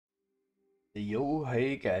Yo,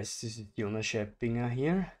 hey guys, this is Jonas Scheppinger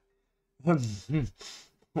here.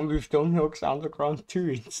 We've done HUGGE Underground 2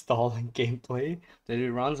 installing gameplay that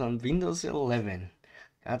it runs on Windows 11.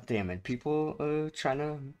 God damn it, people trying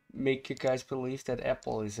to make you guys believe that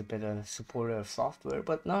Apple is a better supporter of software,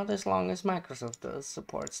 but not as long as Microsoft does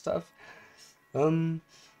support stuff.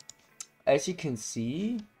 As you can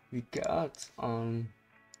see, we got on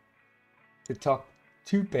the top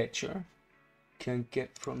 2 patcher. Can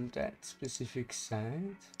get from that specific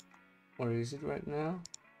site. Where is it right now?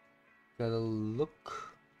 Gotta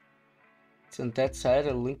look. It's on that side.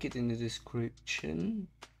 I'll link it in the description.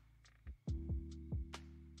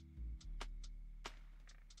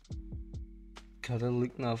 Gotta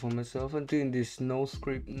look now for myself. I'm doing this no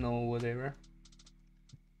script, no whatever.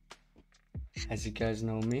 As you guys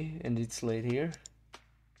know me, and it's late here.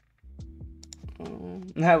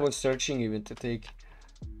 I was searching even to take.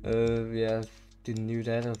 Yeah, didn't knew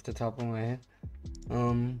that off the top of my head.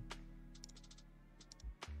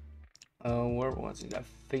 Where was it? I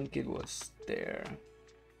think it was there.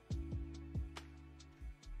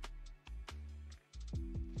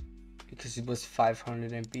 Because it was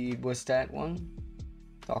 500 MB. It was that one.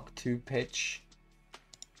 Doc 2 patch.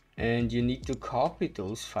 And you need to copy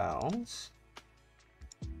those files.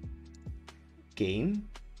 Game.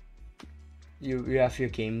 You have your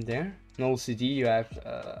game there. No CD. You have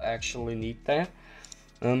actually need that.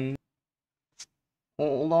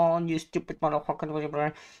 Hold on, you stupid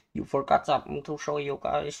motherfucker! You forgot something to show you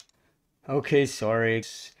guys. Okay, sorry.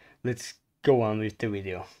 Let's go on with the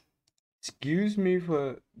video. Excuse me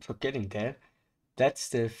for forgetting that. That's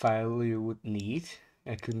the file you would need.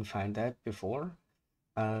 I couldn't find that before.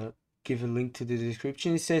 Give a link to the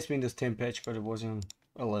description. It says Windows 10 patch, but it was on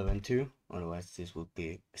 11 too. Otherwise, this would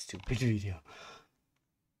be a stupid video.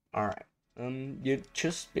 Alright. You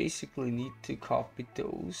just basically need to copy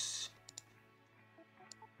those.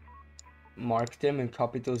 Mark them and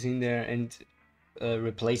copy those in there and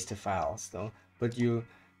replace the files though. But you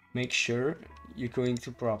make sure you're going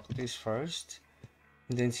to properties first,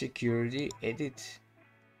 and then security, edit,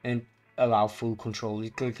 and allow full control. You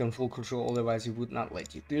click on full control, otherwise it would not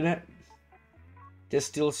let you do that. There's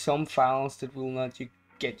still some files that will not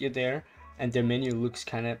get you there, and the menu looks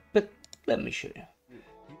kind of, but let me show you.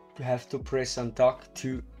 You have to press on Doc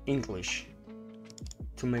to English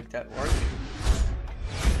to make that work.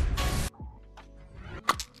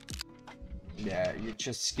 Yeah, you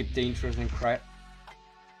just skip the intros and crap.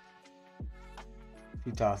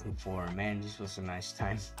 2004, man, this was a nice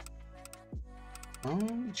time.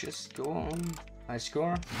 Just go on. High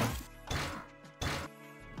score.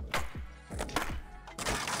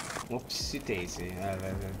 Whoopsie daisy.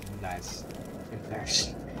 Nice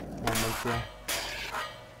inflection moment there.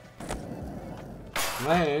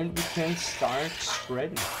 Man, we can start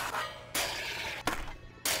spreading.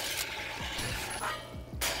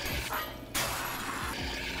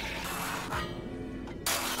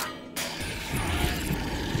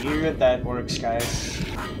 Here that works, guys.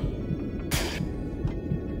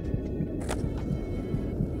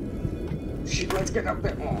 Shit, let's get a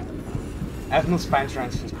bit more. I have no spine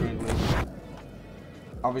transfers currently.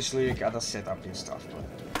 Obviously, you gotta set up your stuff, but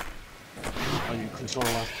on your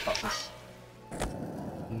controller buttons.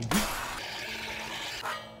 I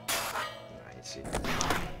see.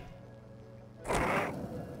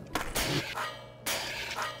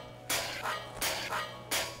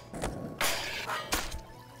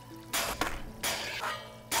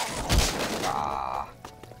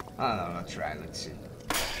 I don't know, try, let's see.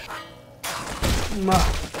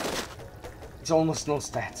 It's almost no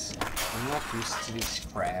stats. I'm not used to this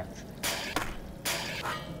crap.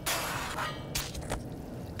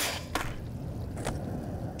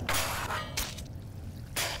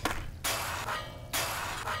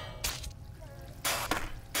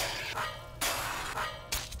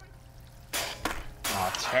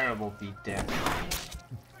 Oh, terrible beat there.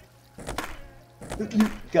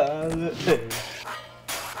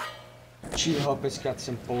 Cheat Hub has got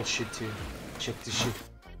some bullshit too. Check this shit.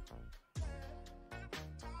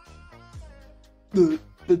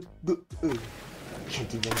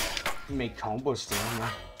 Can't even make combos there,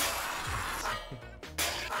 man.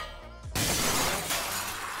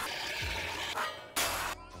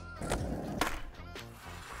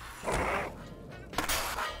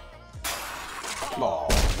 Oh,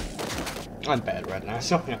 I'm bad right now,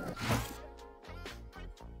 so yeah.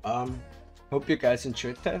 Hope you guys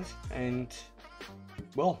enjoyed that, and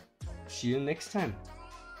well, see you next time.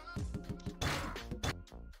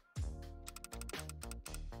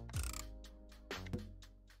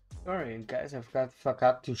 Sorry guys, I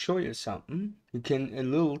forgot to show you something. You can a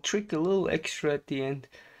little trick, a little extra at the end.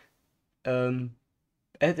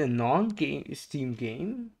 add a non-game Steam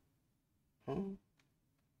game.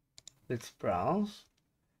 Let's browse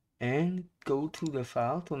and go to the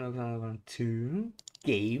file to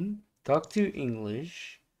game, talk to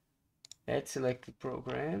English, add selected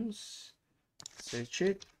programs, search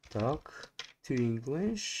it, talk to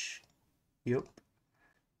English. Yep.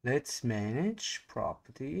 Let's manage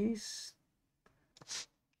properties.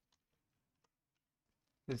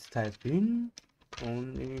 Let's type in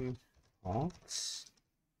only HUGGE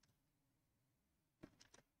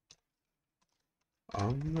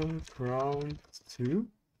underground 2.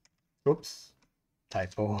 Oops,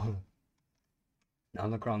 typo.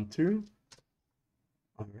 Underground 2.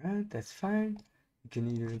 Alright, that's fine. You can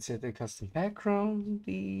either insert a custom background,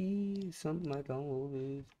 something I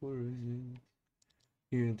downloaded. Where is it?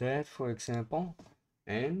 Here, that for example.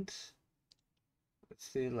 And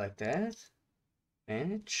let's do it like that.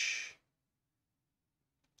 Manage.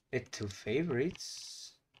 Add to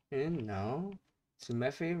favorites. And now to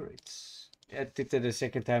my favorites. I did that a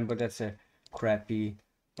second time, but that's a crappy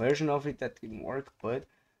version of it that didn't work. But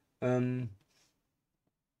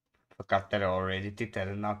forgot that I already did that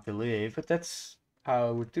and not delete, but that's how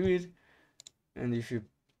I would do it. And if you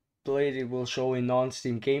play it, it will show a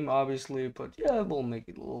non-Steam game, obviously, but yeah, it will make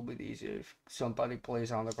it a little bit easier if somebody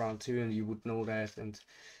plays Underground 2 and you would know that. And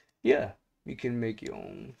yeah, you can make your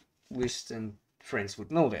own list and friends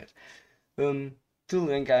would know that. Till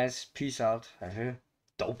then, guys, peace out. Have a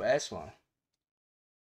dope ass one.